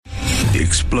The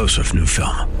explosive new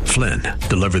film, Flynn,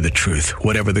 deliver the truth,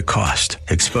 whatever the cost,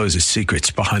 exposes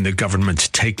secrets behind the government's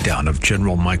takedown of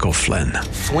General Michael Flynn.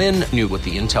 Flynn knew what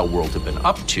the intel world had been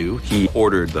up to. He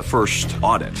ordered the first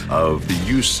audit of the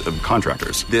use of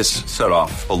contractors. This set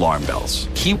off alarm bells.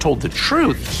 He told the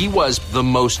truth. He was the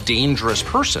most dangerous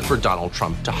person for Donald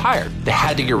Trump to hire. They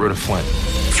had to get rid of Flynn.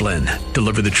 Flynn,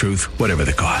 deliver the truth, whatever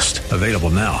the cost. Available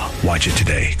now. Watch it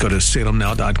today. Go to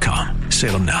salemnow.com.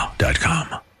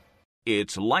 salemnow.com.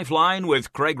 It's Lifeline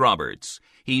with Craig Roberts.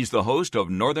 He's the host of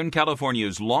Northern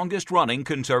California's longest-running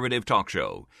conservative talk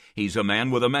show. He's a man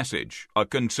with a message, a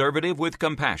conservative with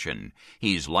compassion.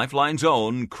 He's Lifeline's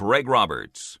own Craig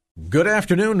Roberts. Good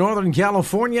afternoon, Northern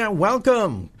California.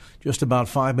 Welcome. Just about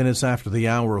 5 minutes after the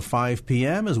hour of 5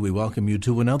 p.m. as we welcome you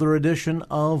to another edition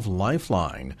of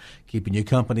Lifeline, keeping you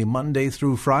company Monday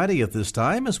through Friday at this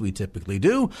time, as we typically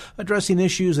do, addressing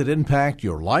issues that impact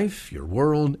your life, your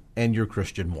world, and your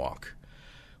Christian walk.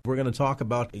 We're going to talk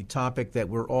about a topic that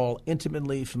we're all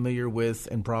intimately familiar with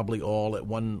and probably all at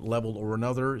one level or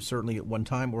another, certainly at one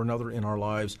time or another in our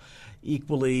lives,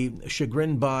 equally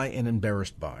chagrined by and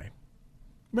embarrassed by.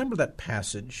 Remember that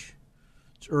passage?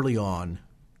 It's early on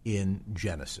in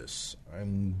Genesis.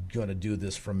 I'm going to do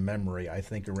this from memory, I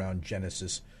think around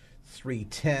Genesis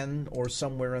 3:10 or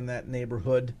somewhere in that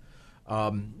neighborhood,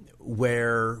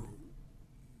 where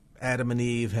Adam and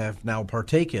Eve have now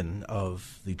partaken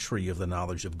of the tree of the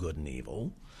knowledge of good and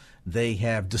evil. They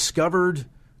have discovered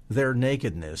their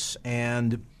nakedness,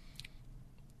 and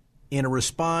in a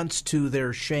response to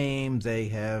their shame, they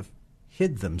have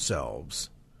hid themselves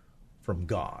from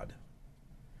God.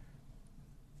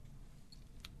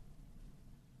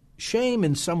 Shame,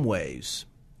 in some ways,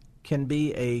 can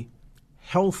be a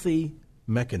healthy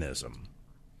mechanism.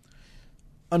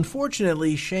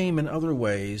 Unfortunately, shame in other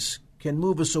ways can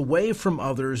move us away from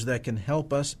others that can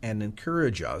help us and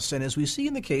encourage us. And as we see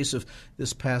in the case of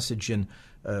this passage in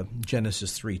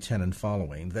Genesis 3:10 and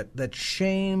following, that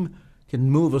shame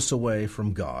can move us away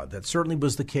from God. That certainly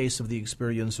was the case of the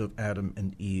experience of Adam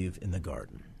and Eve in the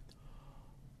garden.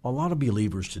 A lot of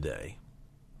believers today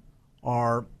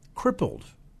are crippled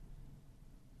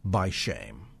by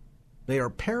shame. They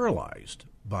are paralyzed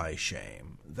by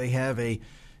shame. They have a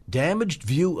damaged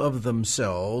view of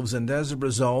themselves, and as a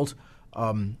result,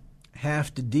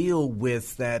 have to deal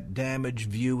with that damaged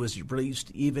view as it relates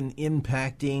to even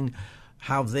impacting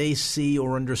how they see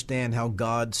or understand how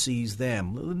God sees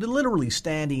them, literally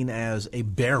standing as a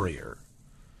barrier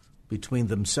between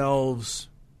themselves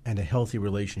and a healthy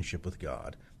relationship with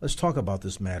God. Let's talk about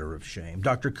this matter of shame.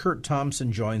 Dr. Curt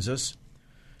Thompson joins us.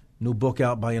 New book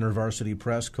out by InterVarsity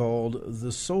Press called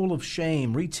The Soul of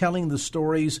Shame, Retelling the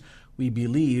Stories We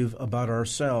Believe About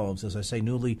Ourselves. As I say,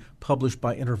 newly published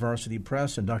by InterVarsity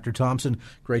Press. And Dr. Thompson,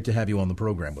 great to have you on the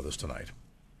program with us tonight.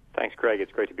 Thanks, Craig.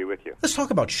 It's great to be with you. Let's talk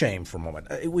about shame for a moment.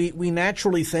 We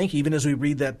naturally think, even as we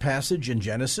read that passage in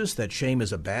Genesis, that shame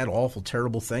is a bad, awful,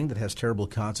 terrible thing that has terrible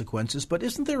consequences. But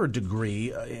isn't there a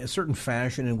degree, a certain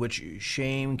fashion in which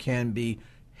shame can be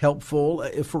helpful?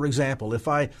 For example, if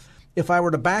I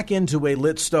were to back into a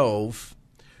lit stove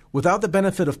without the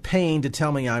benefit of pain to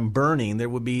tell me I'm burning, there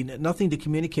would be nothing to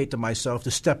communicate to myself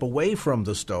to step away from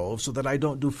the stove so that I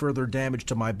don't do further damage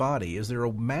to my body. Is there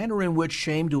a manner in which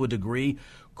shame, to a degree,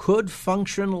 could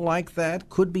function like that,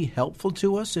 could be helpful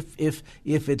to us if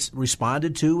it's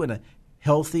responded to in a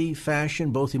healthy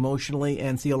fashion, both emotionally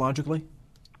and theologically?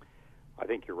 I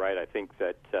think you're right. I think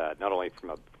that not only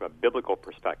from a biblical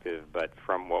perspective, but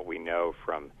from what we know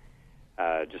from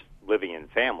just living in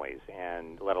families,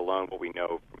 and let alone what we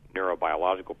know from a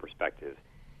neurobiological perspective,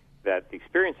 that the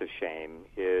experience of shame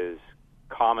is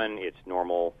common, it's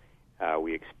normal.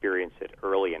 We experience it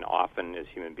early and often as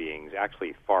human beings,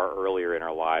 actually far earlier in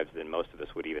our lives than most of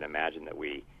us would even imagine that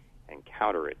we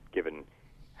encounter it, given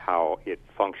how it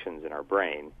functions in our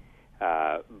brain.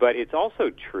 But it's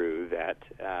also true that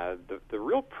the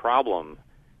real problem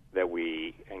that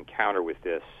we encounter with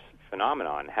this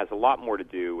phenomenon has a lot more to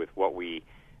do with what we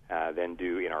then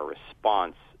do in our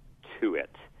response to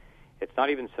it. It's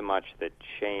not even so much that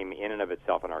shame in and of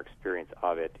itself and our experience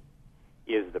of it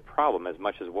is the problem, as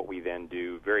much as what we then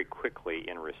do very quickly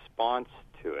in response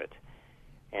to it.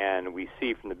 And we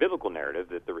see from the biblical narrative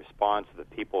that the response of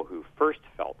the people who first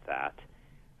felt that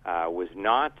was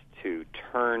not to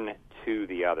turn to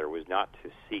the other, was not to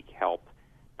seek help,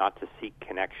 not to seek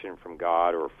connection from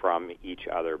God or from each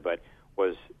other, but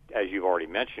was, as you've already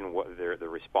mentioned, the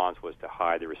response was to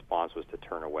hide, the response was to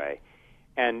turn away.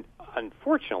 And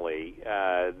unfortunately,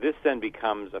 this then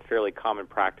becomes a fairly common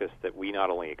practice that we not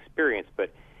only experience,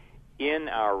 but in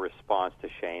our response to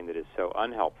shame that is so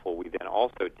unhelpful, we then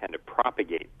also tend to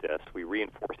propagate this. We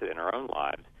reinforce it in our our own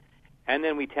lives. And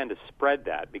then we tend to spread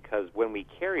that, because when we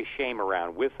carry shame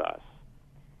around with us,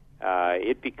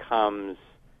 it becomes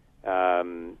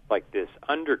like this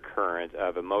undercurrent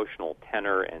of emotional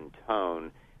tenor and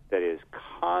tone that is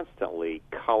constantly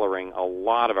coloring a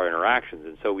lot of our interactions.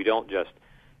 And so we don't just,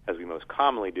 as we most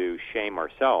commonly do, shame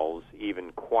ourselves,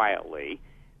 even quietly,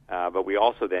 but we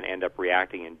also then end up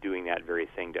reacting and doing that very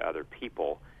thing to other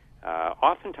people,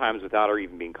 oftentimes without our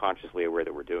even being consciously aware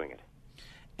that we're doing it.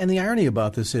 And the irony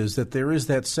about this is that there is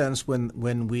that sense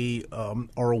when we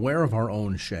are aware of our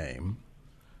own shame,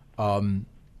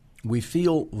 we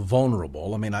feel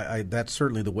vulnerable. I mean, that's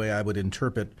certainly the way I would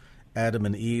interpret Adam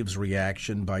and Eve's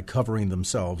reaction by covering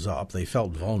themselves up. They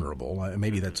felt vulnerable.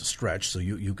 Maybe that's a stretch, so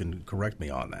you can correct me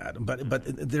on that. But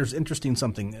there's interesting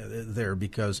something there,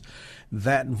 because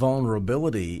that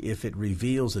vulnerability, if it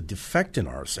reveals a defect in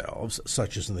ourselves,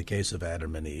 such as in the case of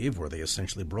Adam and Eve, where they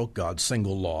essentially broke God's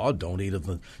single law, don't eat of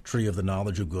the tree of the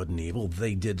knowledge of good and evil.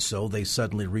 They did so. They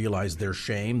suddenly realized their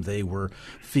shame. They were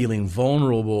feeling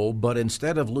vulnerable, but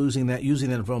instead of using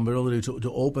that vulnerability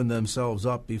to open themselves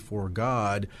up before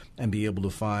God and be able to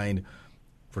find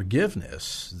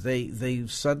forgiveness, they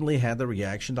suddenly had the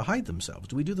reaction to hide themselves.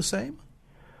 Do we do the same?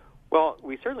 Well,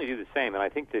 we certainly do the same, and I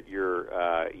think that your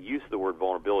use of the word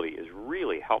vulnerability is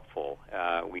really helpful.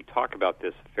 We talk about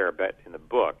this a fair bit in the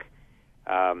book,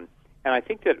 and I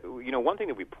think that one thing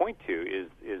that we point to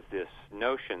is this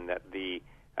notion that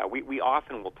we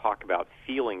often will talk about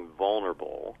feeling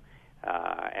vulnerable,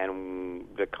 and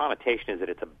the connotation is that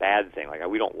it's a bad thing. Like,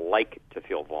 we don't like to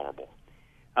feel vulnerable.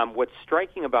 What's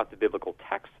striking about the biblical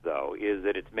text, though, is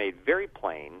that it's made very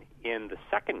plain in the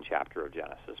second chapter of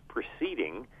Genesis,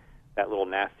 preceding that little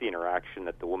nasty interaction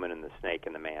that the woman and the snake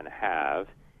and the man have,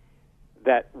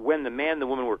 that when the man and the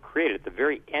woman were created, at the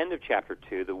very end of chapter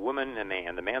 2, the woman and the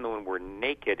man and the woman were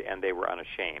naked and they were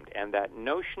unashamed. And that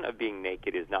notion of being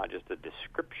naked is not just a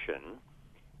description.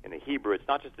 In the Hebrew, it's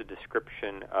not just a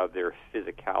description of their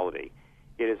physicality.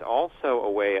 It is also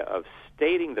a way of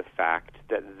stating the fact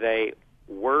that they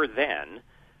were then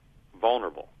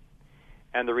vulnerable.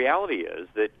 And the reality is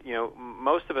that,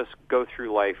 most of us go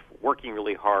through life working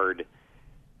really hard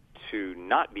to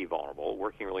not be vulnerable,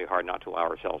 working really hard not to allow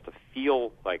ourselves to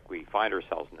feel like we find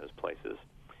ourselves in those places,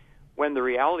 when the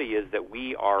reality is that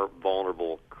we are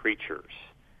vulnerable creatures.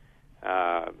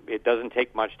 It doesn't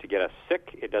take much to get us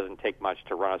sick. It doesn't take much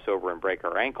to run us over and break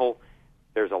our ankle.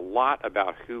 There's a lot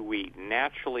about who we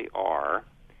naturally are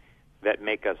that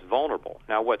make us vulnerable.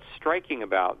 Now, what's striking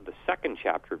about the second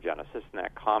chapter of Genesis in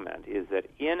that comment is that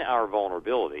in our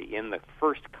vulnerability, in the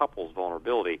first couple's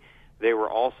vulnerability, they were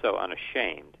also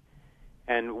unashamed.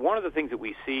 And one of the things that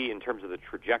we see in terms of the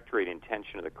trajectory and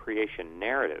intention of the creation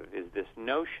narrative is this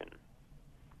notion.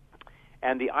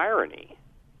 And the irony,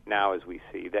 now as we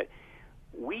see, that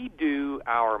we do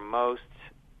our most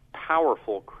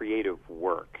powerful creative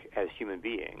work as human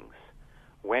beings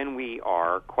when we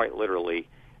are quite literally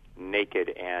naked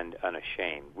and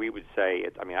unashamed. We would say,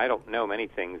 I don't know many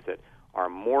things that are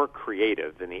more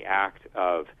creative than the act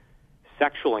of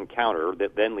sexual encounter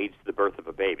that then leads to the birth of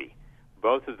a baby.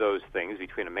 Both of those things,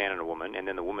 between a man and a woman, and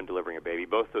then the woman delivering a baby,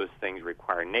 both those things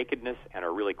require nakedness and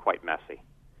are really quite messy.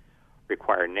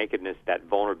 Require nakedness, that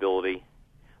vulnerability,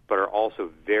 but are also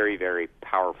very, very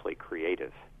powerfully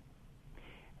creative.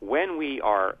 When we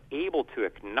are able to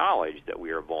acknowledge that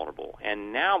we are vulnerable,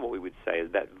 and now what we would say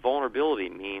is that vulnerability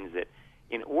means that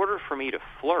in order for me to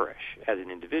flourish as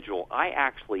an individual, I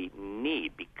actually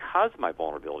need, because of my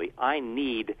vulnerability, I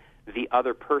need the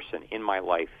other person in my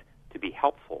life to be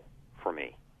helpful for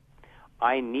me.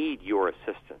 I need your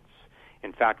assistance.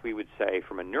 In fact, we would say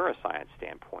from a neuroscience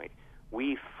standpoint,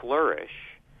 we flourish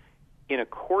in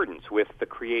accordance with the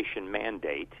creation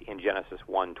mandate in Genesis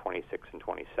 1:26 and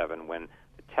 27, when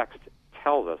the text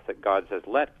tells us that God says,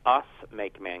 "Let us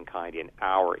make mankind in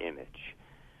our image,"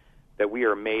 that we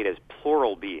are made as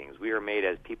plural beings. We are made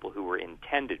as people who were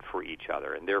intended for each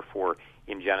other. And therefore,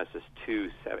 in Genesis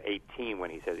 2:18,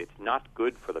 when he says, "It's not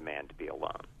good for the man to be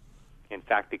alone," in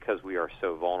fact, because we are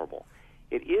so vulnerable.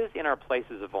 It is in our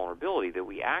places of vulnerability that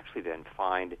we actually then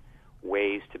find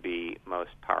ways to be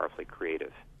most powerfully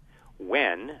creative,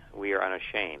 when we are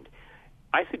unashamed.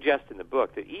 I suggest in the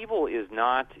book that evil is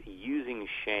not using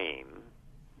shame,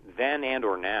 then and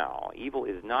or now. Evil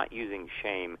is not using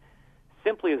shame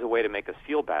simply as a way to make us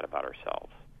feel bad about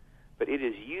ourselves, but it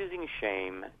is using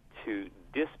shame to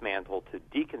dismantle, to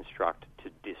deconstruct, to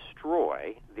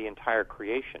destroy the entire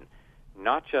creation,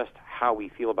 not just how we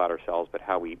feel about ourselves, but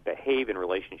how we behave in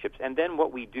relationships, and then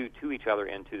what we do to each other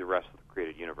and to the rest of the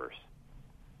created universe.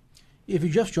 If you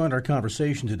just joined our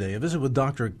conversation today, a visit with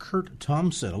Dr. Kurt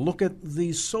Thompson, a look at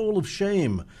the soul of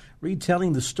shame,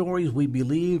 retelling the stories we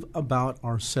believe about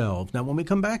ourselves. Now, when we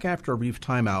come back after a brief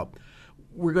timeout,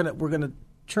 we're gonna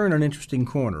turn an interesting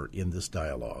corner in this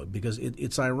dialogue, because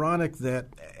it's ironic that,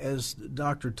 as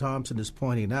Dr. Thompson is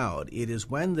pointing out, it is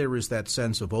when there is that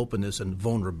sense of openness and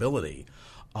vulnerability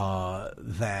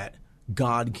that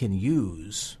God can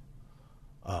use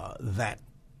that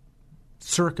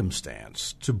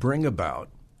circumstance to bring about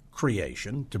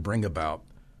creation, to bring about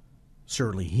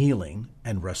certainly healing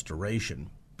and restoration.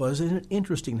 But isn't it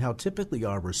interesting how typically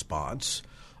our response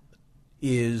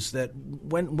is that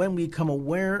when we become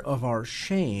aware of our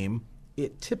shame,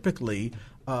 it typically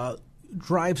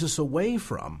drives us away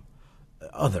from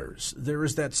others. There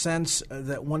is that sense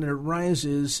that when it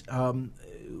arises,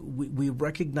 we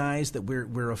recognize that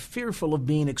we're fearful of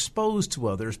being exposed to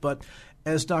others, but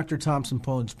as Dr. Thompson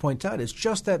points out, it's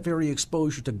just that very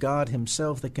exposure to God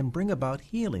himself that can bring about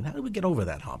healing. How do we get over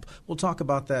that hump? We'll talk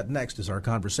about that next as our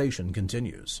conversation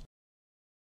continues.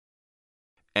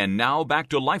 And now back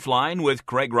to Lifeline with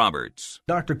Craig Roberts.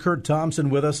 Dr. Kurt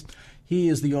Thompson with us. He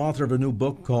is the author of a new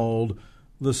book called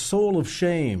The Soul of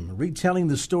Shame, Retelling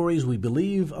the Stories We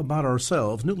Believe About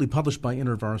Ourselves, newly published by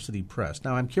InterVarsity Press.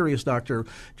 Now, I'm curious, Doctor,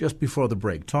 just before the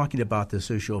break, talking about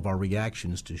this issue of our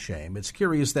reactions to shame, it's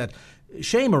curious that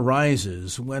shame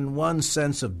arises when one's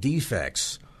sense of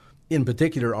defects, in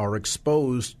particular, are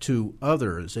exposed to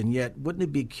others. And yet, wouldn't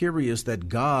it be curious that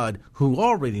God, who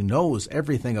already knows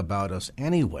everything about us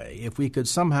anyway, if we could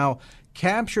somehow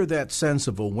capture that sense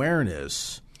of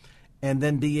awareness and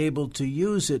then be able to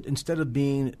use it instead of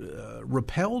being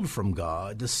repelled from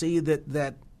God, to see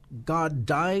that God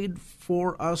died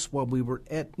for us while we were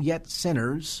yet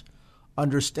sinners,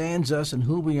 understands us and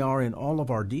who we are in all of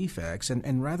our defects,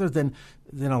 and rather than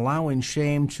allowing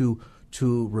shame to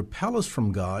repel us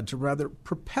from God, to rather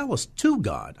propel us to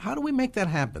God. How do we make that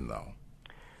happen, though?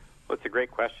 Well, it's a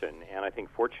great question, and I think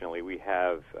fortunately we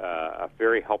have a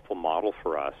very helpful model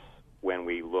for us when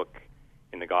we look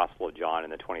in the Gospel of John in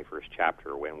the 21st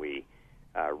chapter, when we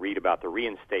read about the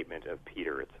reinstatement of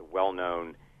Peter. It's a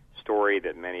well-known story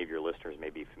that many of your listeners may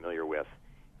be familiar with,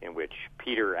 in which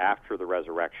Peter, after the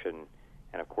resurrection,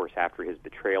 and of course after his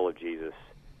betrayal of Jesus,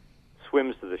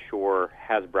 swims to the shore,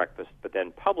 has breakfast, but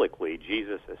then publicly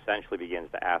Jesus essentially begins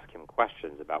to ask him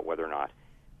questions about whether or not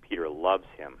Peter loves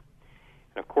him.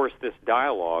 And of course, this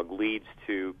dialogue leads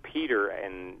to Peter,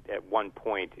 and at one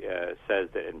point says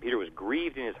that, and Peter was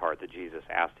grieved in his heart that Jesus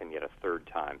asked him yet a third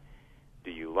time,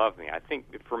 "Do you love me?" I think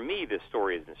for me this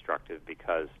story is instructive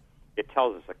because it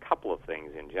tells us a couple of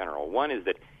things in general. One is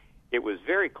that it was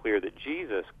very clear that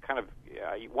Jesus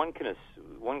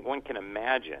one can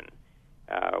imagine,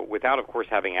 without of course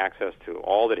having access to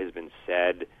all that has been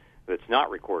said that's not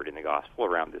recorded in the gospel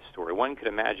around this story, one could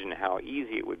imagine how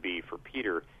easy it would be for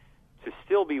Peter to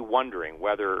still be wondering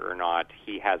whether or not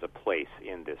he has a place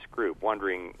in this group,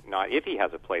 wondering not if he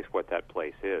has a place, what that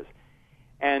place is.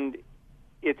 And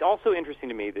it's also interesting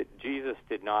to me that Jesus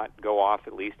did not go off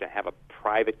at least to have a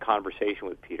private conversation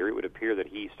with Peter. It would appear that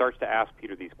he starts to ask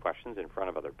Peter these questions in front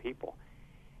of other people.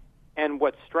 And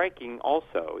what's striking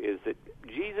also is that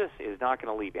Jesus is not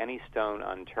going to leave any stone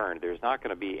unturned. There's not going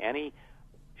to be any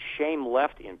shame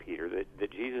left in Peter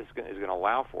that Jesus is going to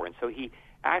allow for. And so he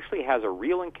actually has a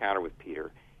real encounter with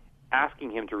Peter, asking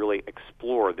him to really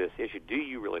explore this issue. Do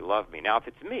you really love me? Now, if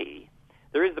it's me,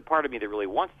 there is the part of me that really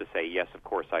wants to say, yes, of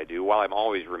course I do, while I'm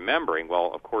always remembering,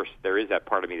 well, of course, there is that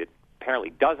part of me that apparently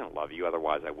doesn't love you,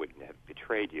 otherwise I wouldn't have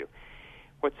betrayed you.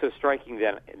 What's so striking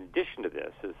then, in addition to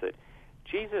this, is that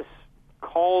Jesus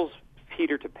calls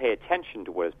Peter to pay attention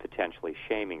to what is potentially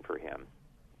shaming for him,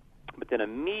 but then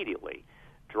immediately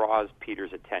draws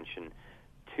Peter's attention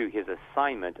to his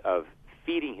assignment of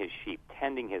feeding his sheep,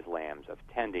 tending his lambs, of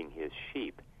tending his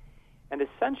sheep. And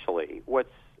essentially,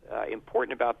 what's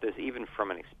important about this, even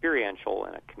from an experiential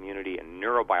and a community and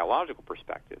neurobiological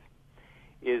perspective,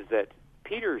 is that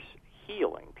Peter's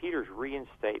healing, Peter's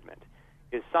reinstatement,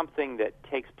 is something that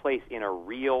takes place in a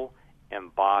real,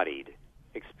 embodied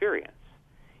experience.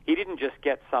 He didn't just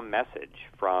get some message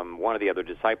from one of the other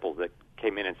disciples that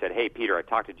came in and said, "Hey, Peter, I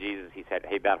talked to Jesus. He said,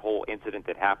 hey, that whole incident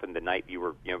that happened the night you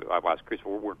were, I was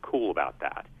crucified, we're cool about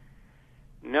that."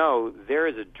 No, there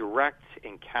is a direct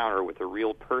encounter with a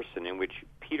real person in which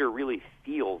Peter really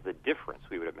feels the difference,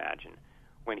 we would imagine,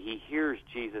 when he hears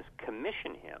Jesus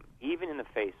commission him, even in the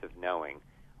face of knowing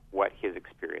what his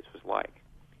experience was like.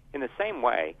 In the same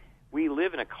way, we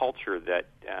live in a culture that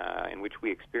in which we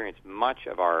experience much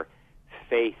of our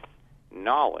faith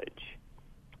knowledge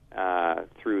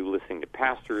through listening to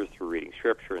pastors, through reading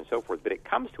Scripture, and so forth. But it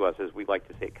comes to us, as we like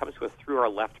to say, it comes to us through our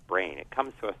left brain. It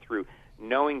comes to us through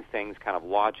knowing things kind of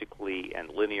logically and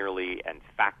linearly and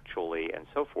factually and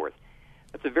so forth.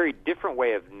 That's a very different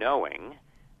way of knowing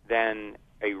than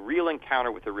a real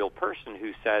encounter with a real person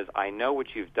who says, I know what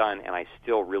you've done and I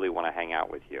still really want to hang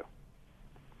out with you.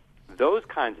 Those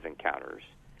kinds of encounters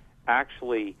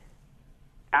actually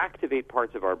activate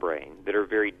parts of our brain that are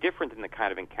very different than the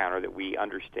kind of encounter that we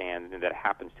understand and that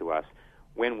happens to us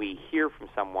when we hear from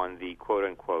someone the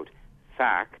quote-unquote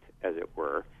fact, as it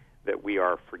were, that we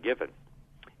are forgiven.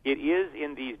 It is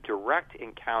in these direct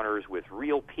encounters with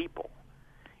real people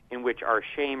in which our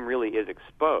shame really is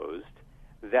exposed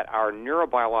that our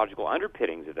neurobiological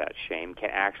underpinnings of that shame can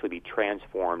actually be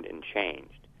transformed and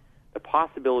changed. The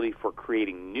possibility for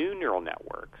creating new neural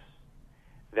networks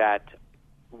that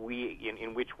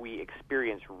in which we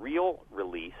experience real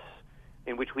release,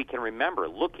 in which we can remember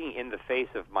looking in the face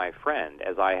of my friend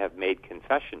as I have made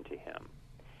confession to him,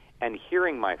 and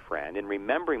hearing my friend and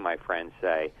remembering my friend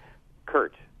say,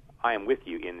 Kurt, I am with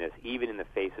you in this, even in the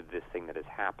face of this thing that has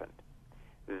happened.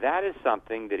 That is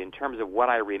something that in terms of what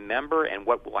I remember and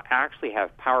what will actually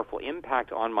have powerful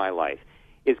impact on my life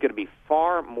is going to be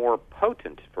far more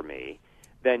potent for me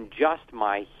than just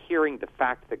my hearing the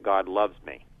fact that God loves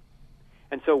me.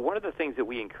 And so one of the things that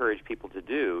we encourage people to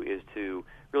do is to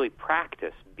really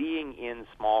practice being in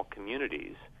small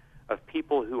communities of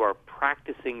people who are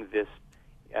practicing this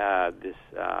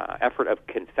effort of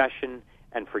confession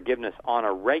and forgiveness on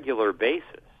a regular basis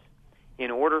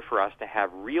in order for us to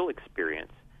have real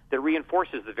experience that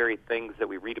reinforces the very things that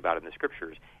we read about in the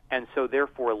Scriptures, and so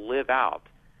therefore live out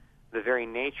the very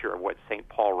nature of what St.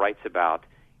 Paul writes about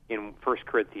in 1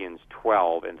 Corinthians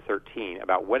 12 and 13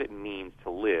 about what it means to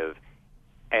live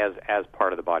as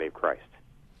part of the body of Christ.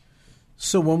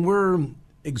 So when we're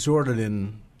exhorted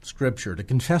in Scripture to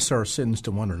confess our sins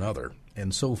to one another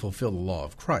and so fulfill the law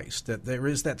of Christ, that there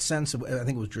is that sense of, I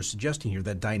think what you're suggesting here,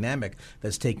 that dynamic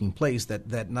that's taking place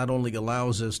that not only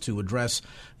allows us to address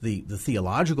the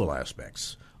theological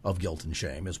aspects of guilt and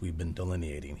shame, as we've been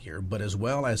delineating here, but as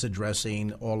well as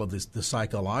addressing all of the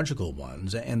psychological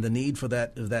ones and the need for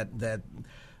that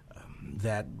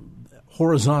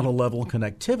horizontal level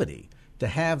connectivity to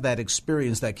have that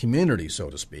experience, that community, so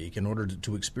to speak, in order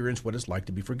to experience what it's like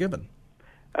to be forgiven.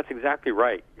 That's exactly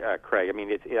right, Craig. I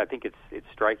mean, I think it's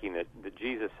striking that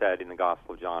Jesus said in the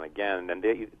Gospel of John again, and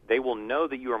they will know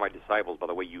that you are my disciples by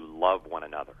the way you love one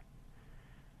another.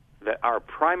 That our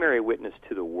primary witness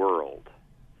to the world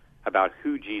about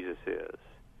who Jesus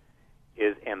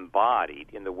is embodied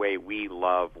in the way we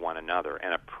love one another.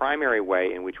 And a primary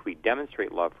way in which we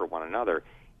demonstrate love for one another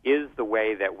is the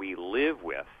way that we live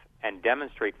with and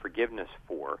demonstrate forgiveness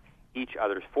for each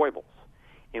other's foibles,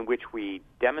 in which we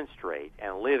demonstrate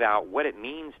and live out what it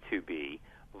means to be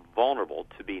vulnerable,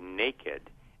 to be naked,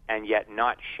 and yet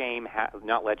not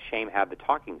let shame have the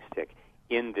talking stick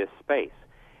in this space.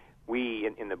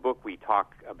 In the book, we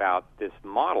talk about this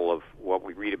model of what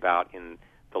we read about in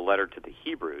the letter to the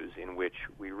Hebrews, in which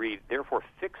we read, therefore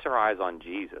fix our eyes on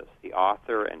Jesus, the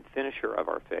author and finisher of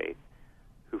our faith,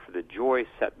 who for the joy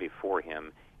set before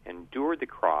him endured the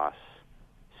cross,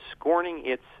 scorning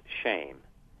its shame,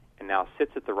 and now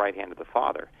sits at the right hand of the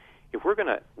Father. If we're going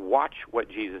to watch what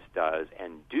Jesus does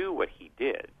and do what he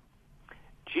did,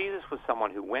 Jesus was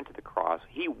someone who went to the cross.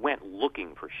 He went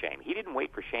looking for shame. He didn't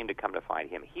wait for shame to come to find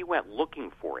him. He went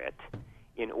looking for it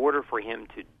in order for him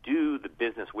to do the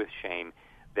business with shame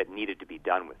that needed to be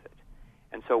done with it.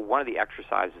 And so one of the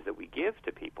exercises that we give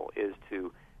to people is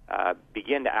to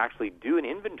begin to actually do an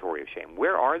inventory of shame.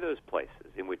 Where are those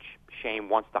places in which shame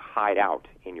wants to hide out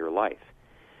in your life?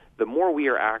 The more we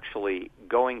are actually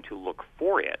going to look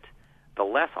for it, the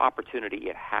less opportunity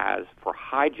it has for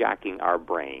hijacking our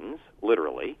brains,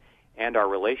 literally, and our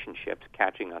relationships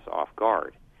catching us off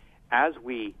guard. As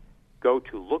we go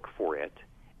to look for it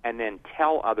and then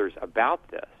tell others about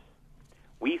this,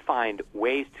 we find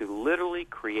ways to literally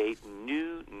create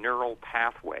new neural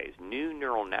pathways, new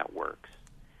neural networks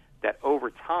that over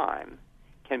time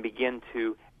can begin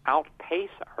to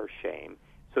outpace our shame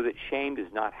so that shame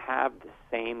does not have the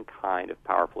same kind of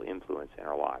powerful influence in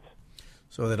our lives.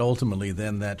 So that ultimately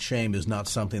then that shame is not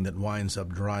something that winds up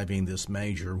driving this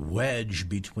major wedge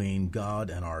between God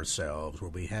and ourselves, where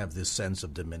we have this sense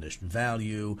of diminished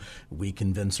value. We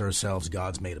convince ourselves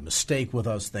God's made a mistake with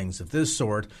us, things of this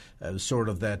sort, sort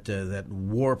of that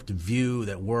warped view,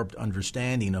 that warped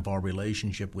understanding of our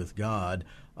relationship with God,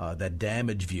 that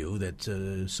damaged view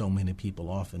that so many people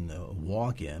often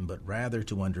walk in, but rather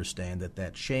to understand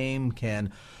that shame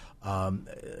can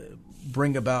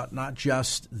bring about not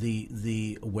just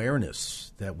the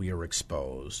awareness that we are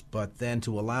exposed, but then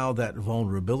to allow that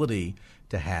vulnerability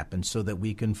to happen so that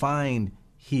we can find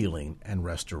healing and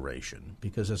restoration.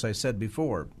 Because as I said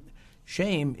before,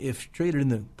 shame, if treated in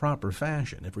the proper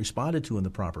fashion, if responded to in the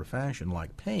proper fashion,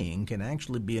 like pain, can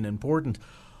actually be an important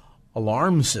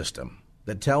alarm system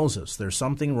that tells us there's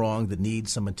something wrong that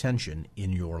needs some attention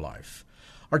in your life.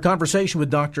 Our conversation with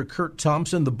Dr. Curt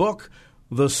Thompson, the book,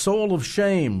 The Soul of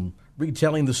Shame,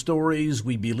 retelling the stories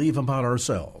we believe about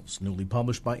ourselves, newly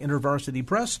published by InterVarsity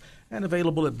Press and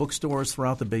available at bookstores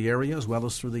throughout the Bay Area as well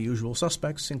as through the usual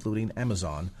suspects, including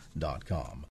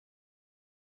Amazon.com.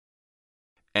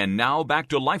 And now back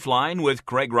to Lifeline with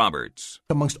Craig Roberts.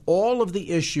 Amongst all of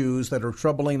the issues that are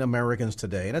troubling Americans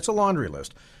today, and it's a laundry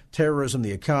list, terrorism,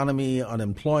 the economy,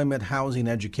 unemployment, housing,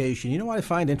 education, you know what I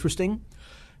find interesting?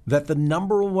 That the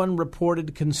number one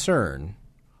reported concern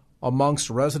amongst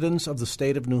residents of the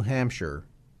state of New Hampshire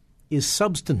is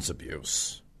substance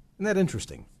abuse. Isn't that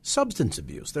interesting? Substance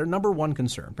abuse, their number one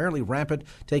concern, apparently rampant,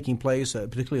 taking place,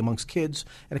 particularly amongst kids.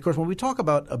 And, of course, when we talk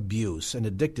about abuse and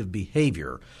addictive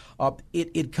behavior,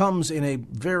 it comes in a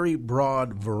very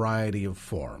broad variety of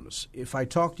forms. If I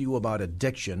talk to you about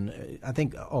addiction, I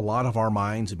think a lot of our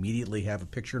minds immediately have a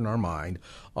picture in our mind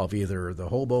of either the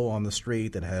hobo on the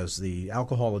street that has the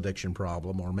alcohol addiction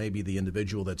problem, or maybe the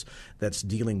individual that's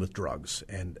dealing with drugs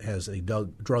and has a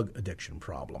drug addiction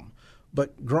problem.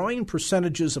 But growing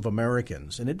percentages of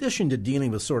Americans, in addition to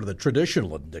dealing with sort of the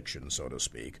traditional addiction, so to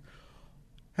speak,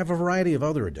 have a variety of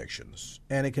other addictions.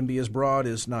 And it can be as broad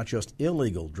as not just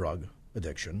illegal drug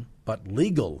addiction, but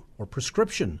legal or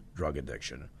prescription drug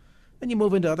addiction. Then you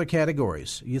move into other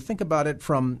categories. You think about it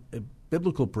from a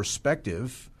biblical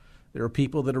perspective, there are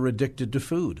people that are addicted to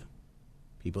food,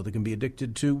 people that can be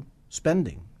addicted to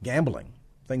spending, gambling,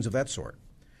 things of that sort.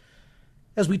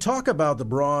 As we talk about the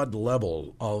broad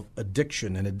level of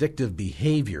addiction and addictive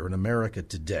behavior in America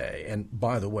today, and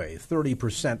by the way,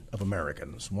 30% of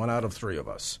Americans, 1 out of 3 of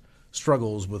us,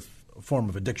 struggles with a form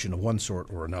of addiction of one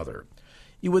sort or another,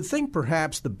 you would think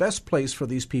perhaps the best place for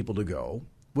these people to go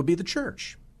would be the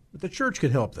church. That the church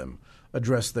could help them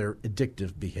address their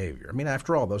addictive behavior. I mean,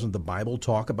 after all, doesn't the Bible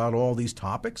talk about all these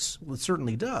topics? Well, it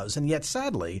certainly does. And yet,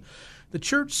 sadly, the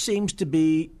church seems to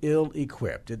be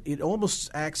ill-equipped. It almost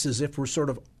acts as if we're sort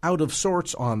of out of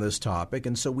sorts on this topic,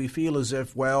 and so we feel as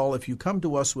if, well, if you come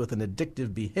to us with an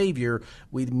addictive behavior,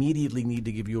 we immediately need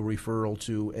to give you a referral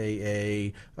to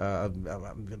AA,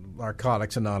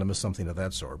 Narcotics Anonymous, something of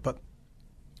that sort. But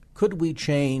could we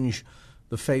change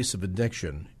the face of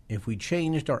addiction if we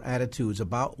changed our attitudes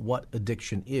about what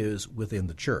addiction is within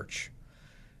the church?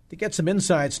 To get some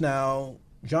insights now,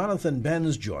 Jonathan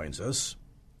Benz joins us.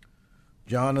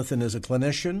 Jonathan is a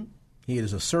clinician. He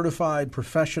is a certified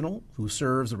professional who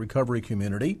serves the recovery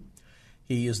community.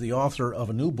 He is the author of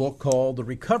a new book called The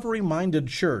Recovery-Minded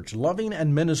Church, Loving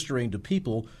and Ministering to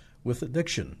People with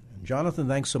Addiction. And Jonathan,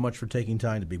 thanks so much for taking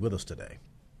time to be with us today.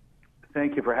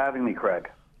 Thank you for having me, Craig.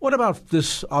 What about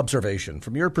this observation?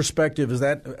 From your perspective, is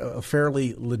that a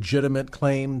fairly legitimate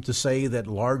claim to say that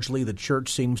largely the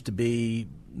church seems to be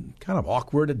kind of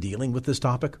awkward at dealing with this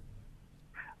topic?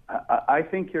 I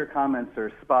think your comments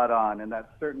are spot on, and that's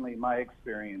certainly my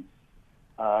experience.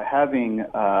 Having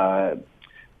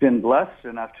been blessed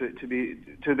enough to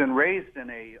have been raised in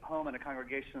a home and a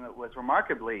congregation that was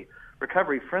remarkably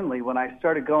recovery friendly, when I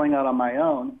started going out on my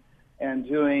own and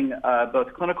doing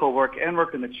both clinical work and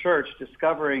work in the church,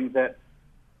 discovering that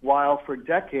while for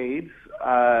decades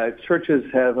churches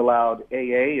have allowed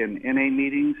AA and NA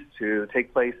meetings to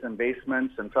take place in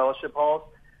basements and fellowship halls,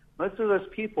 most of those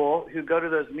people who go to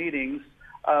those meetings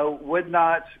would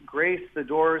not grace the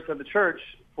doors of the church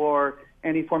for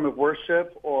any form of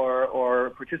worship or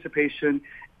participation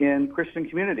in Christian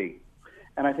community.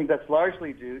 And I think that's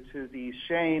largely due to the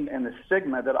shame and the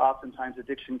stigma that oftentimes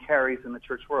addiction carries in the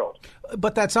church world.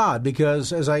 But that's odd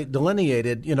because, as I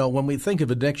delineated, when we think of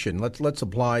addiction, let's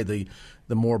apply the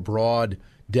more broad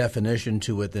definition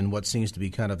to it than what seems to be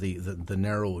kind of the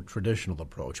narrow traditional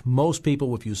approach. Most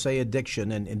people, if you say addiction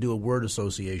and do a word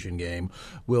association game,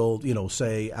 will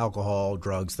say alcohol,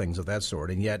 drugs, things of that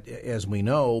sort. And yet, as we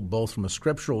know, both from a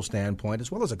scriptural standpoint as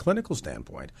well as a clinical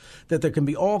standpoint, that there can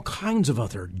be all kinds of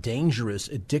other dangerous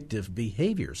addictive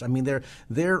behaviors. I mean,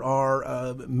 there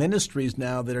are ministries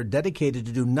now that are dedicated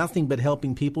to do nothing but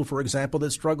helping people, for example,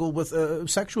 that struggle with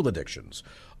sexual addictions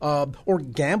or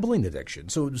gambling addiction.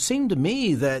 So it seemed to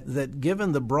me that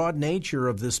given the broad nature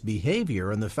of this behavior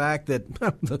and the fact that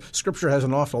the Scripture has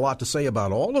an awful lot to say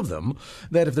about all of them,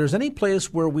 that if there's any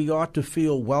place where we ought to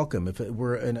feel welcome, if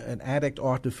we're an addict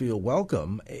ought to feel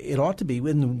welcome, it ought to be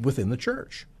within the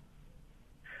church.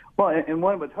 Well, and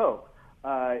one would hope.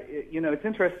 It's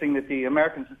interesting that the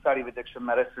American Society of Addiction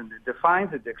Medicine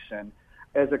defines addiction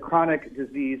as a chronic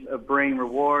disease of brain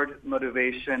reward,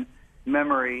 motivation,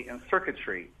 memory, and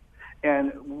circuitry.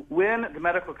 And when the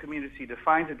medical community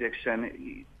defines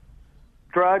addiction,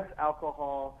 drugs,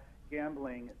 alcohol,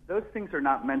 gambling, those things are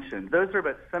not mentioned. Those are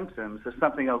but symptoms of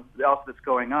something else that's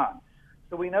going on.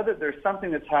 So we know that there's something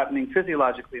that's happening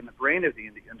physiologically in the brain of the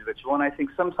individual, and I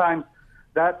think sometimes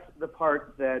that's the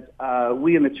part that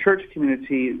we in the church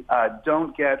community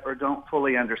don't get or don't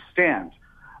fully understand.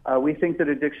 We think that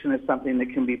addiction is something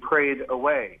that can be prayed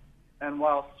away. And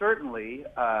while certainly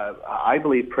I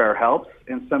believe prayer helps,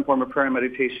 in some form of prayer and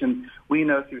meditation, we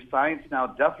know through science now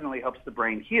definitely helps the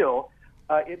brain heal,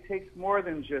 it takes more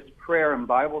than just prayer and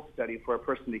Bible study for a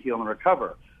person to heal and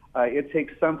recover. It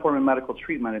takes some form of medical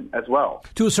treatment as well.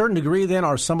 To a certain degree, then,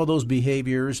 are some of those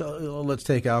behaviors, let's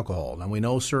take alcohol. Now, we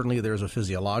know certainly there's a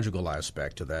physiological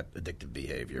aspect to that addictive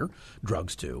behavior,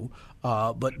 drugs too.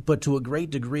 But to a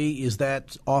great degree, is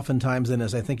that oftentimes, then,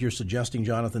 as I think you're suggesting,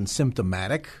 Jonathan,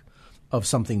 symptomatic of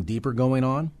something deeper going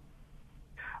on?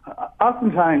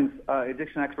 Oftentimes,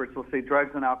 addiction experts will say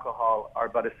drugs and alcohol are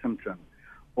but a symptom,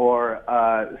 or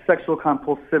sexual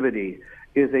compulsivity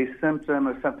is a symptom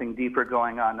of something deeper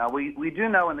going on. Now, we do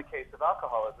know in the case of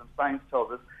alcoholism, science tells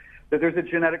us that there's a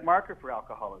genetic marker for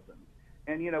alcoholism.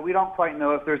 And, we don't quite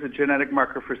know if there's a genetic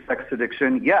marker for sex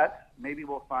addiction yet. Maybe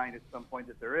we'll find at some point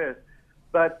that there is.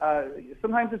 But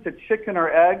sometimes it's a chicken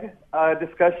or egg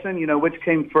discussion, which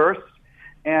came first.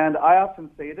 And I often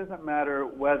say it doesn't matter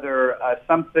whether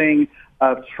something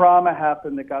of trauma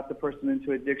happened that got the person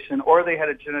into addiction or they had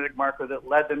a genetic marker that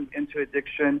led them into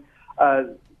addiction.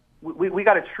 We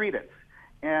got to treat it.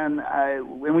 And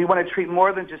when we want to treat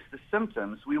more than just the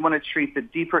symptoms, we want to treat the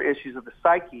deeper issues of the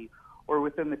psyche, or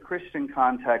within the Christian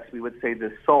context, we would say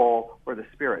the soul or the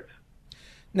spirit.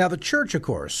 Now, the church, of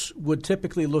course, would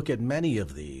typically look at many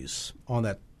of these on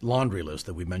that laundry list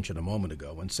that we mentioned a moment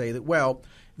ago and say that, well,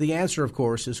 the answer, of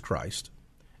course, is Christ.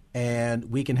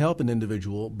 And we can help an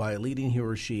individual by leading he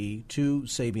or she to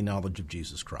saving knowledge of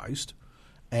Jesus Christ.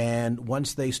 And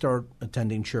once they start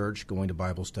attending church, going to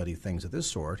Bible study, things of this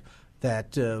sort,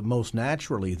 that most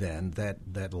naturally then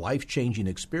that life-changing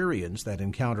experience, that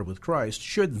encounter with Christ,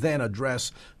 should then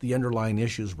address the underlying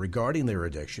issues regarding their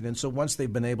addiction. And so once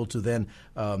they've been able to then,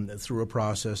 through a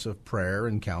process of prayer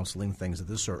and counseling, things of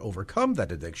this sort, overcome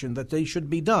that addiction, that they should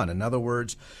be done. In other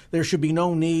words, there should be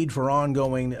no need for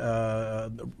ongoing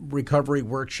recovery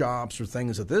workshops or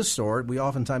things of this sort. We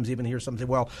oftentimes even hear something,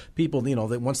 well, people,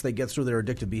 that once they get through their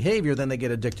addictive behavior, then they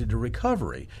get addicted to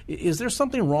recovery. Is there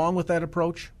something wrong with that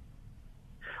approach?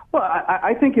 Well,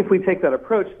 I think if we take that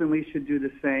approach, then we should do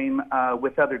the same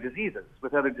with other diseases,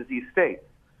 with other disease states.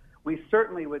 We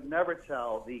certainly would never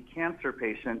tell the cancer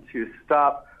patient to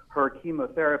stop her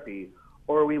chemotherapy,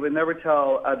 or we would never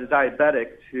tell the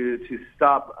diabetic to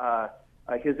stop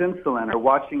his insulin or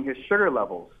watching his sugar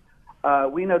levels.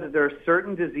 We know that there are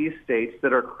certain disease states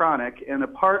that are chronic, and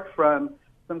apart from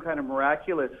some kind of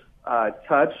miraculous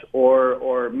touch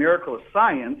or miracle of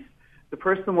science, the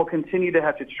person will continue to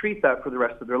have to treat that for the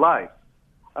rest of their life.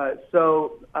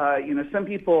 Some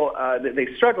people, they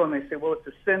struggle and they say, well, it's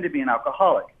a sin to be an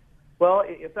alcoholic. Well,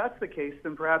 if that's the case,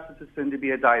 then perhaps it's a sin to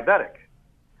be a diabetic.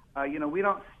 We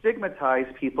don't stigmatize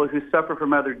people who suffer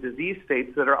from other disease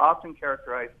states that are often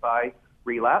characterized by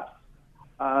relapse.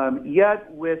 Yet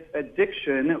with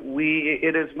addiction,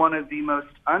 it is one of the most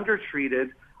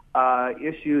undertreated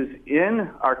issues in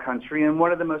our country and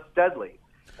one of the most deadly.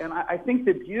 And I think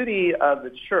the beauty of the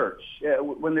church,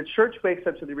 when the church wakes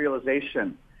up to the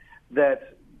realization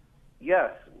that,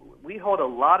 yes, we hold a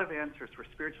lot of answers for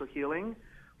spiritual healing,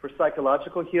 for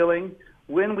psychological healing,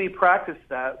 when we practice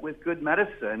that with good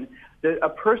medicine, that a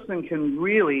person can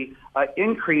really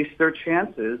increase their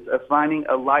chances of finding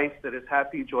a life that is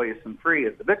happy, joyous, and free,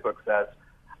 as the Big Book says.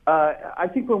 I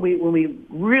think when we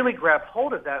really grab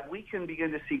hold of that, we can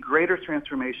begin to see greater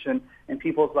transformation in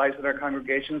people's lives in our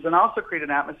congregations, and also create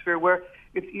an atmosphere where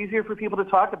it's easier for people to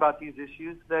talk about these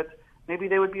issues that maybe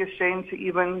they would be ashamed to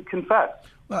even confess.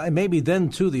 Well, and maybe then,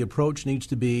 too, the approach needs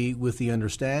to be with the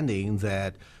understanding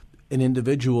that an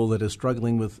individual that is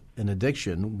struggling with an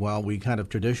addiction, while we kind of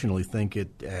traditionally think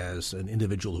it as an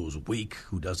individual who's weak,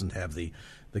 who doesn't have the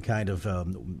kind of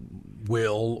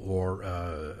will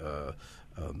or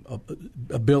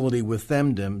ability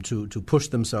within them to push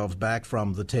themselves back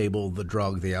from the table, the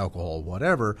drug, the alcohol,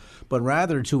 whatever, but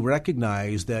rather to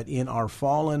recognize that in our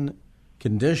fallen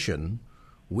condition,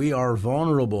 we are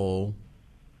vulnerable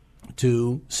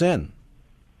to sin.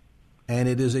 And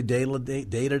it is a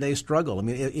day-to-day struggle. I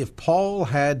mean, if Paul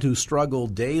had to struggle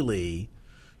daily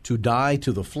to die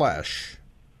to the flesh.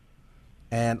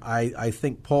 And I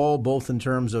think Paul, both in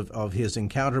terms of his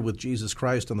encounter with Jesus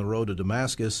Christ on the road to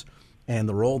Damascus and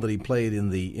the role that he played in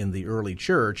the early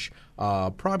church,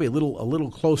 probably a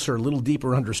little closer, a little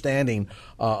deeper understanding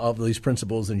of these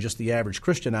principles than just the average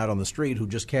Christian out on the street who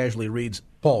just casually reads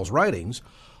Paul's writings,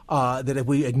 that if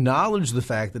we acknowledge the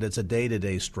fact that it's a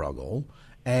day-to-day struggle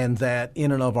and that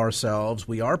in and of ourselves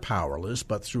we are powerless,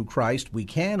 but through Christ we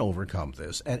can overcome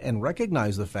this, and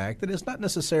recognize the fact that it's not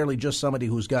necessarily just somebody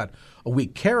who's got a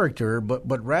weak character,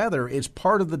 but rather it's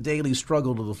part of the daily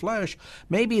struggle to the flesh,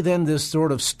 maybe then this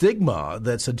sort of stigma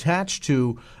that's attached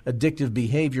to addictive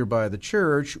behavior by the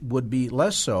church would be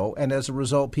less so, and as a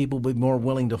result people would be more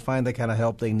willing to find the kind of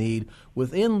help they need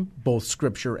within both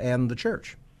Scripture and the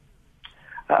church.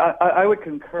 I would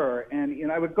concur, and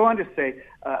I would go on to say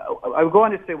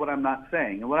what I'm not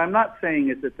saying. And what I'm not saying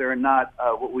is that there are not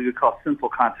what we would call sinful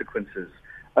consequences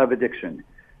of addiction.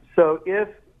 So if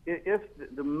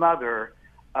the mother,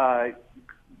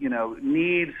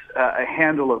 needs a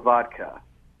handle of vodka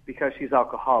because she's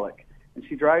alcoholic, and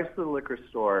she drives to the liquor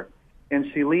store,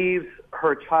 and she leaves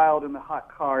her child in the hot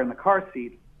car in the car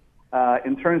seat,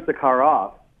 and turns the car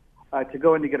off to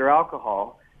go in to get her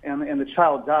alcohol, and the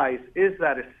child dies, is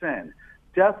that a sin?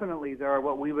 Definitely there are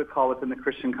what we would call within the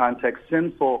Christian context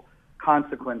sinful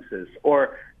consequences,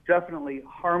 or definitely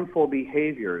harmful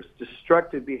behaviors,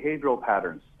 destructive behavioral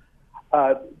patterns.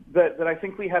 That I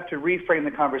think we have to reframe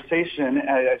the conversation,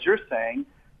 as you're saying,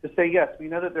 to say, yes, we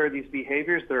know that there are these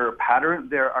behaviors, there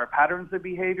are patterns of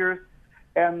behaviors,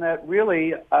 and that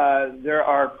really there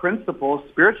are principles,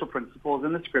 spiritual principles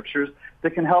in the Scriptures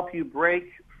that can help you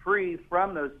break free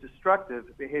from those destructive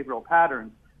behavioral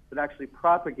patterns that actually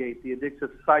propagate the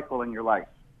addictive cycle in your life.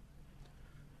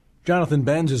 Jonathan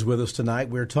Benz is with us tonight.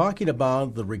 We're talking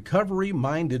about the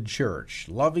recovery-minded church,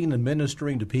 loving and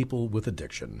ministering to people with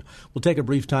addiction. We'll take a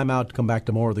brief time out to come back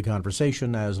to more of the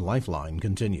conversation as Lifeline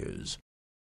continues.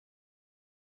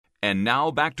 And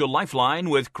now back to Lifeline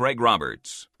with Craig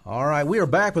Roberts. All right, we are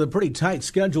back with a pretty tight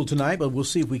schedule tonight, but we'll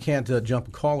see if we can't jump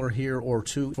a caller here or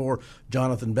two for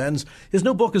Jonathan Benz. His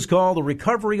new book is called The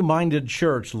Recovery-Minded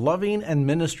Church, Loving and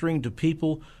Ministering to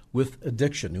People with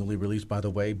Addiction, newly released, by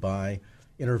the way, by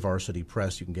InterVarsity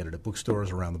Press. You can get it at bookstores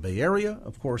around the Bay Area,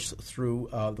 of course, through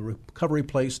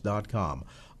therecoveryplace.com.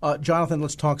 Jonathan,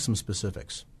 let's talk some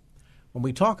specifics. When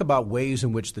we talk about ways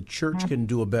in which the church can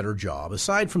do a better job,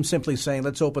 aside from simply saying,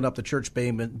 let's open up the church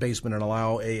basement and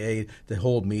allow AA to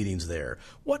hold meetings there,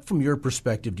 what, from your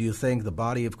perspective, do you think the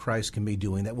body of Christ can be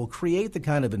doing that will create the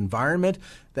kind of environment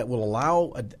that will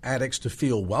allow addicts to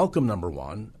feel welcome, number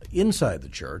one, inside the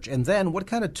church, and then what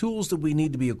kind of tools do we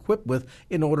need to be equipped with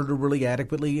in order to really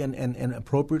adequately and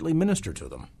appropriately minister to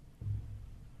them?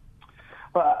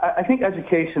 Well, I think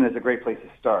education is a great place to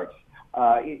start.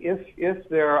 If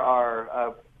there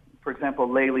are, for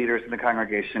example, lay leaders in the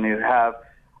congregation who have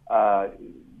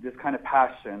this kind of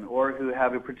passion or who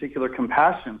have a particular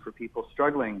compassion for people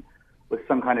struggling with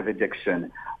some kind of addiction,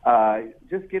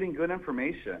 just getting good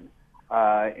information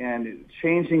and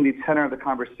changing the tenor of the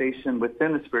conversation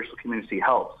within the spiritual community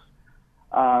helps.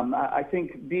 I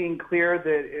think being clear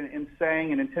that in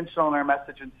saying and intentional in our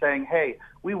message and saying, hey,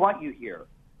 we want you here.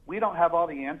 We don't have all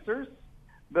the answers,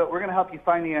 but we're going to help you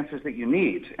find the answers that you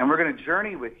need, and we're going to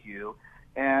journey with you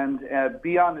and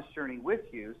be on this journey with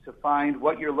you to find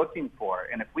what you're looking for.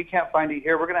 And if we can't find it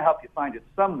here, we're going to help you find it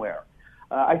somewhere.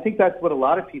 I think that's what a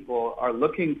lot of people are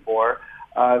looking for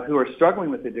who are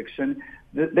struggling with addiction.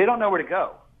 They don't know where to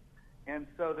go. And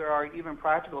so there are even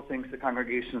practical things that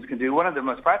congregations can do. One of the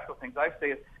most practical things I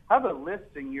say is have a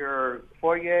list in your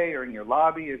foyer or in your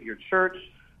lobby of your church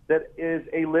that is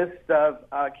a list of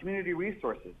community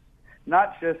resources.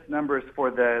 Not just numbers for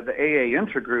the AA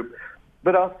intergroup,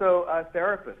 but also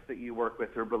therapists that you work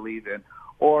with or believe in,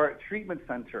 or treatment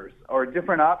centers, or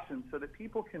different options so that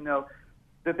people can know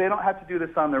that they don't have to do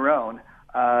this on their own.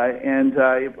 And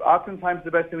oftentimes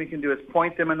the best thing we can do is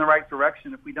point them in the right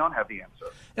direction if we don't have the answer.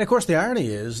 And, of course, the irony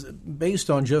is, based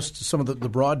on just some of the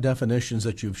broad definitions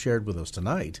that you've shared with us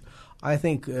tonight, I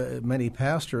think many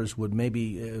pastors would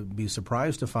maybe be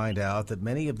surprised to find out that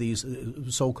many of these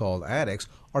so-called addicts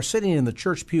are sitting in the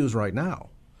church pews right now.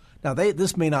 Now,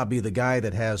 this may not be the guy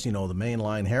that has, the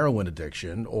mainline heroin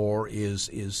addiction or is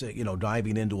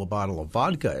diving into a bottle of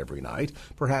vodka every night,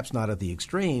 perhaps not at the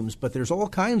extremes, but there's all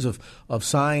kinds of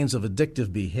signs of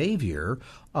addictive behavior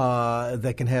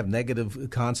that can have negative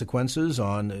consequences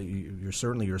on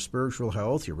certainly your spiritual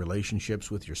health, your relationships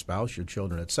with your spouse, your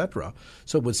children, etc.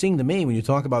 So it would seem to me, when you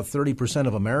talk about 30%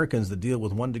 of Americans that deal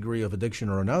with one degree of addiction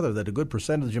or another, that a good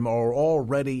percentage of them are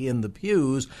already in the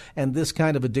pews, and this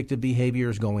kind of addictive behavior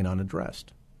is going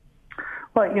unaddressed.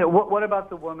 But, what about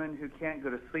the woman who can't go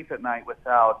to sleep at night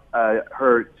without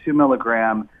her 2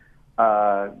 milligram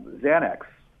Xanax,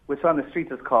 which on the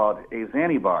streets is called a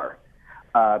Xanibar.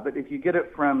 But if you get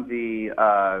it from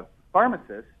the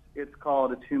pharmacist, it's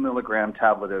called a 2 milligram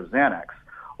tablet of Xanax.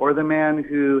 Or the man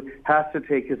who has to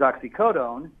take his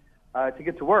oxycodone to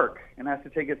get to work and has to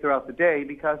take it throughout the day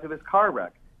because of his car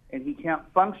wreck, and he can't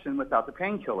function without the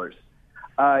painkillers.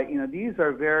 These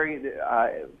are very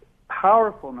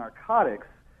powerful narcotics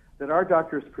that our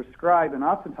doctors prescribe, and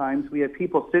oftentimes we have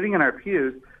people sitting in our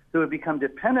pews who have become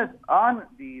dependent on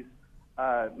these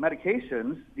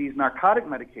medications, these narcotic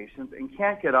medications, and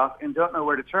can't get off and don't know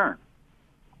where to turn.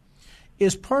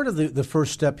 Is part of the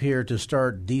first step here to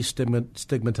start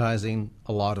destigmatizing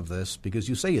a lot of this? Because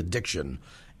you say addiction,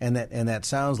 and that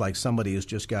sounds like somebody has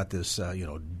just got this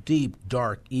deep,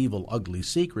 dark, evil, ugly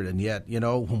secret, and yet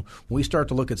when we start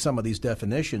to look at some of these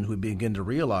definitions, we begin to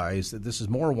realize that this is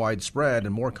more widespread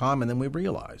and more common than we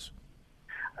realize.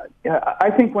 I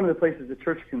think one of the places the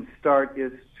church can start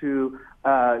is to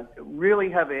really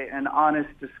have an honest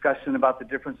discussion about the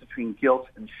difference between guilt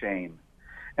and shame.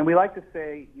 And we like to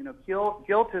say,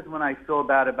 guilt is when I feel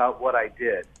bad about what I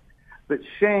did, but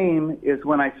shame is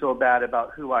when I feel bad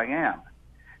about who I am.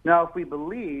 Now, if we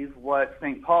believe what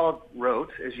St. Paul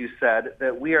wrote, as you said,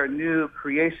 that we are new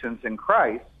creations in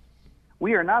Christ,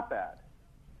 we are not bad.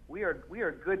 We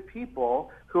are good people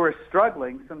who are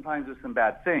struggling sometimes with some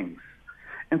bad things.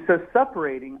 And so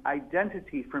separating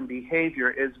identity from behavior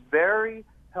is very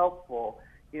helpful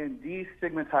in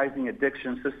destigmatizing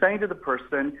addiction. So saying to the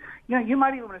person, you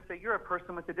might even want to say you're a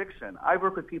person with addiction. I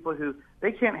work with people who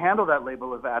they can't handle that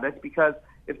label of addict because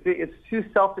it's too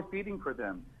self-defeating for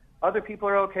them. Other people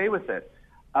are okay with it.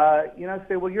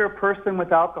 Say, well, you're a person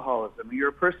with alcoholism. You're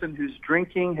a person whose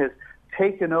drinking has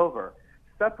taken over.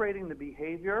 Separating the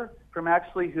behavior from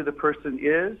actually who the person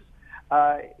is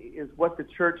what the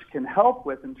church can help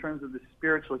with in terms of the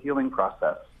spiritual healing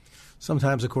process.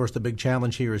 Sometimes, of course, the big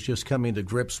challenge here is just coming to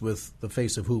grips with the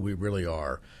face of who we really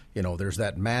are. There's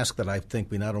that mask that I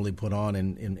think we not only put on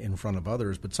in front of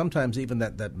others, but sometimes even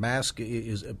that mask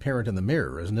is apparent in the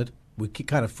mirror, isn't it? We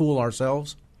kind of fool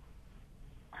ourselves.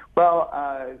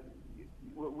 Well,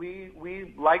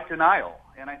 we like denial,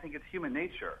 and I think it's human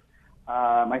nature.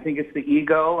 I think it's the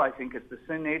ego. I think it's the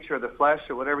sin nature of the flesh,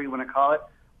 or whatever you want to call it.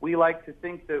 We like to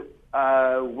think that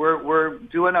we're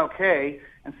doing okay,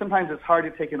 and sometimes it's hard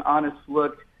to take an honest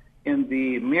look in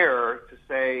the mirror to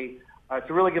say,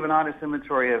 to really give an honest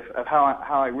inventory of how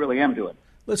I really am doing.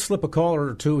 Let's slip a caller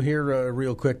or two here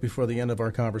real quick before the end of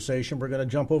our conversation. We're going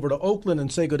to jump over to Oakland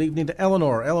and say good evening to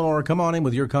Eleanor. Eleanor, come on in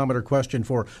with your comment or question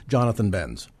for Jonathan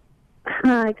Benz.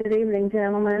 Hi, good evening,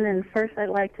 gentlemen. And first I'd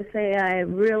like to say I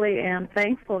really am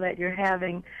thankful that you're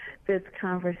having this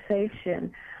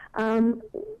conversation.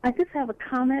 I just have a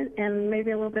comment and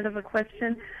maybe a little bit of a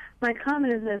question. My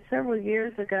comment is that several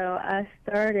years ago I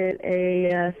started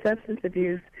a substance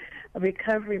abuse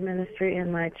recovery ministry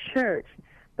in my church.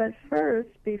 But first,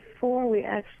 before we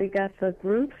actually got the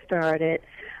group started,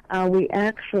 we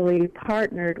actually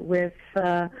partnered with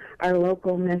our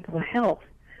local mental health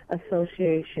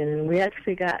association, and we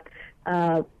actually got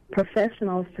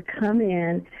professionals to come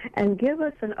in and give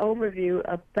us an overview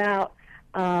about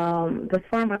the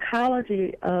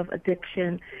pharmacology of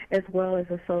addiction as well as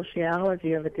the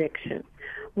sociology of addiction.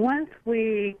 Once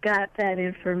we got that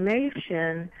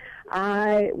information,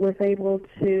 I was able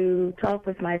to talk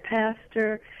with my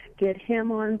pastor, get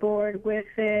him on board with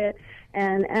it,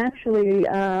 and actually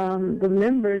the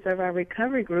members of our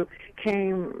recovery group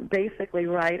came basically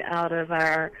right out of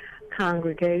our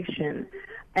congregation.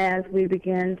 As we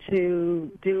began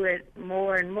to do it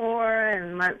more and more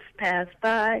and months passed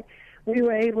by, we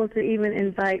were able to even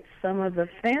invite some of the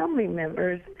family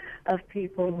members of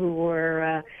people who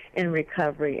were in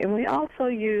recovery. And we also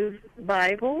used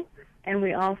Bible, and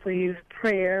we also used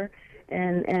prayer,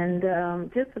 and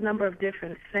just a number of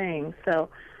different things. So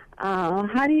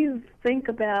how do you think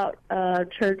about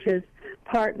churches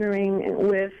partnering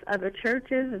with other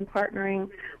churches and partnering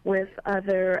with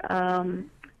other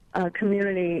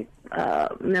community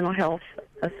mental health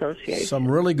associations? Some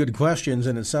really good questions,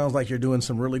 and it sounds like you're doing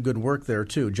some really good work there,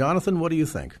 too. Jonathan, what do you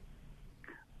think?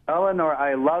 Eleanor,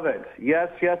 I love it. Yes,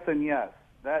 yes, and yes.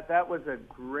 That was a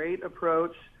great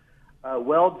approach.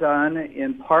 Well done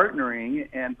in partnering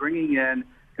and bringing in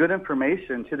good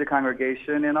information to the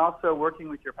congregation and also working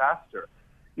with your pastor.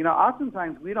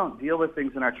 Oftentimes we don't deal with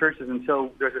things in our churches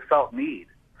until there's a felt need.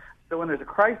 So when there's a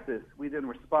crisis, we then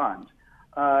respond.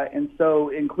 And so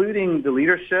including the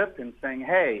leadership and saying,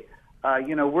 hey,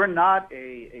 we're not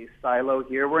a silo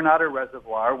here. We're not a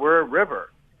reservoir. We're a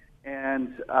river.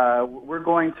 And we're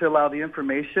going to allow the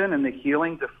information and the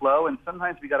healing to flow. And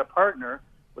sometimes we got to partner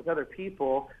with other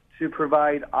people to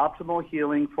provide optimal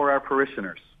healing for our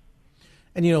parishioners.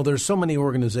 And, there's so many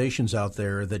organizations out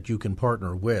there that you can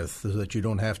partner with so that you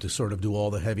don't have to sort of do all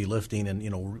the heavy lifting and,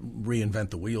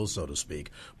 reinvent the wheel, so to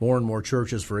speak. More and more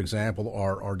churches, for example,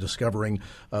 are discovering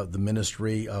the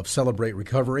ministry of Celebrate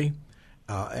Recovery.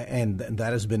 And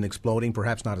that has been exploding,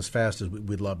 perhaps not as fast as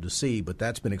we'd love to see, but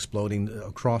that's been exploding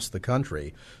across the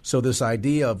country. So this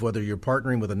idea of whether you're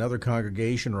partnering with another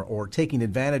congregation or taking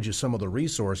advantage of some of the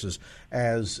resources,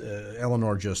 as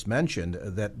Eleanor just mentioned,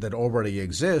 that already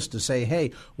exist, to say,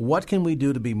 hey, what can we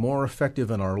do to be more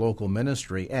effective in our local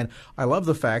ministry? And I love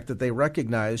the fact that they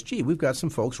recognize, gee, we've got some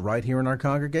folks right here in our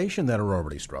congregation that are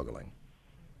already struggling.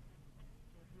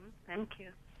 Thank you.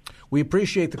 We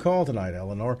appreciate the call tonight,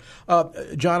 Eleanor.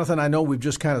 Jonathan, I know we've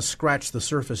just kind of scratched the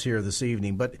surface here this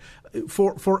evening, but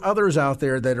for others out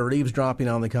there that are eavesdropping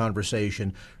on the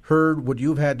conversation, heard what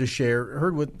you've had to share,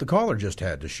 heard what the caller just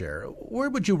had to share, where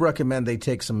would you recommend they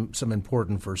take some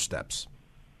important first steps?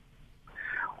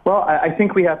 Well, I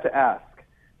think we have to ask.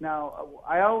 Now,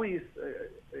 I always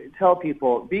tell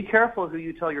people, be careful who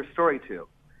you tell your story to.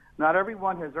 Not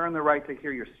everyone has earned the right to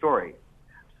hear your story.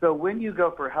 So when you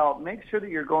go for help, make sure that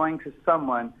you're going to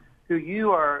someone who you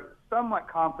are somewhat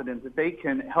confident that they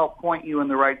can help point you in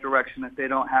the right direction if they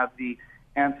don't have the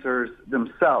answers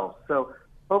themselves. So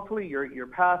hopefully your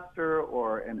pastor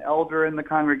or an elder in the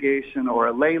congregation or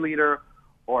a lay leader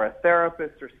or a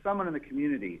therapist or someone in the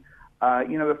community.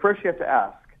 But first you have to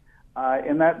ask.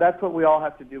 And that's what we all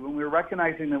have to do. When we're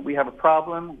recognizing that we have a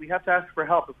problem, we have to ask for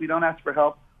help. If we don't ask for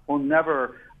help, we'll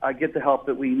never get the help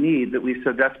that we need, that we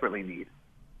so desperately need.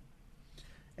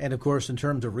 And, of course, in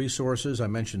terms of resources, I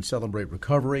mentioned Celebrate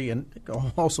Recovery, and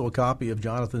also a copy of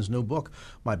Jonathan's new book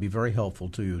might be very helpful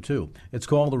to you, too. It's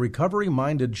called The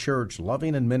Recovery-Minded Church,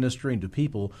 Loving and Ministering to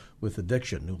People with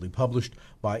Addiction, newly published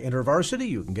by InterVarsity.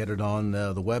 You can get it on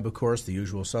the web, of course, the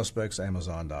usual suspects,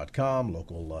 Amazon.com,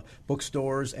 local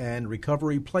bookstores, and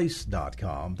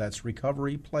RecoveryPlace.com. That's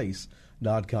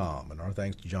RecoveryPlace.com. And our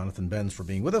thanks to Jonathan Benz for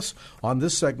being with us on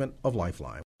this segment of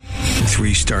Lifeline.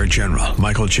 3-star General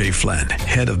Michael J. Flynn,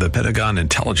 head of the Pentagon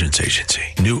Intelligence Agency,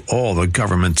 knew all the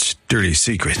government's dirty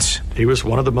secrets. He was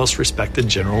one of the most respected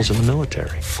generals in the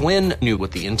military. Flynn knew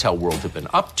what the intel world had been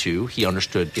up to. He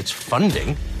understood its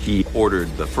funding. He ordered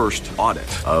the first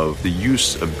audit of the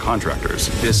use of contractors.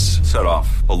 This set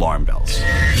off alarm bells.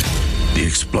 The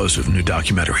explosive new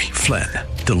documentary, Flynn,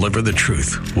 Deliver the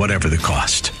Truth, Whatever the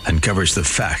Cost, uncovers the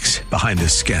facts behind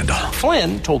this scandal.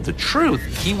 Flynn told the truth.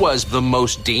 He was the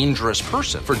most dangerous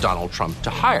person for Donald Trump to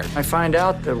hire. I find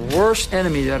out the worst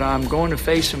enemy that I'm going to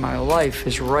face in my life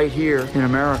is right here in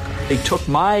America. They took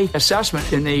my assessment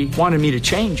and they wanted me to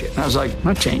change it. And I was like, I'm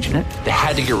not changing it. They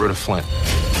had to get rid of Flynn.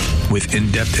 With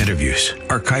in-depth interviews,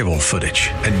 archival footage,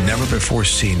 and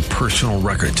never-before-seen personal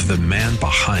records of the man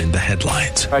behind the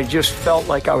headlines. I just felt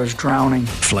like I was drowning.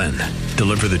 Flynn,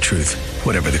 Deliver the Truth,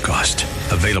 Whatever the Cost.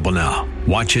 Available now.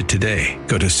 Watch it today.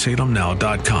 Go to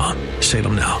salemnow.com.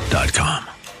 salemnow.com.